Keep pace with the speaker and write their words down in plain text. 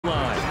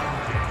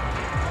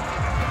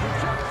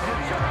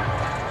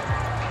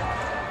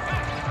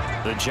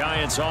The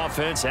Giants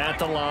offense at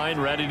the line,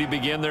 ready to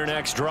begin their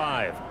next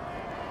drive.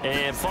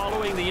 And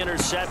following the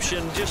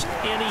interception, just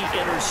any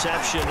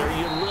interception, are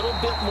you a little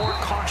bit more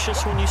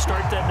cautious when you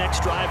start that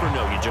next drive, or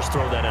no, you just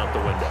throw that out the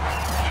window?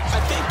 I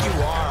think you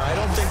are. I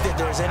don't think that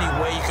there's any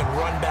way you can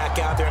run back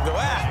out there and go,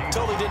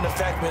 totally didn't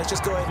affect me. Let's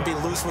just go ahead and be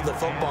loose with the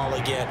football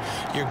again.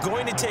 You're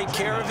going to take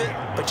care of it,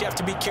 but you have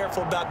to be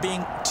careful about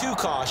being too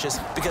cautious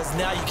because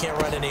now you can't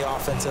run any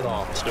offense at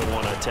all. Still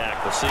want to attack.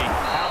 We'll see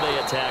how they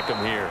attack him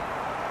here.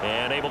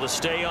 And able to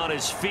stay on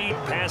his feet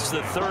past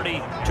the 30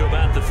 to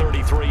about the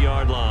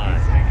 33-yard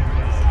line.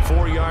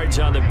 4 yards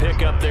on the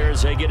pickup there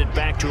as they get it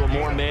back to a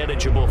more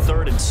manageable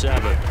 3rd and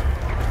 7.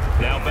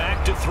 Now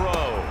back to throw.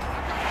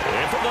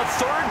 And for the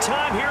 3rd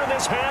time here in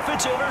this half,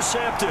 it's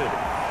intercepted.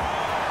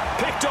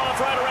 Picked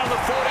off right around the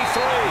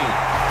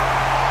 43.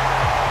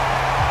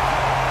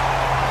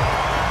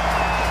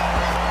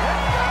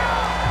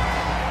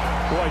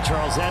 Boy,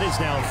 Charles, that is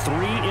now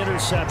 3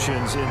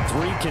 interceptions in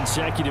 3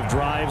 consecutive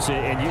drives,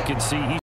 and you can see he's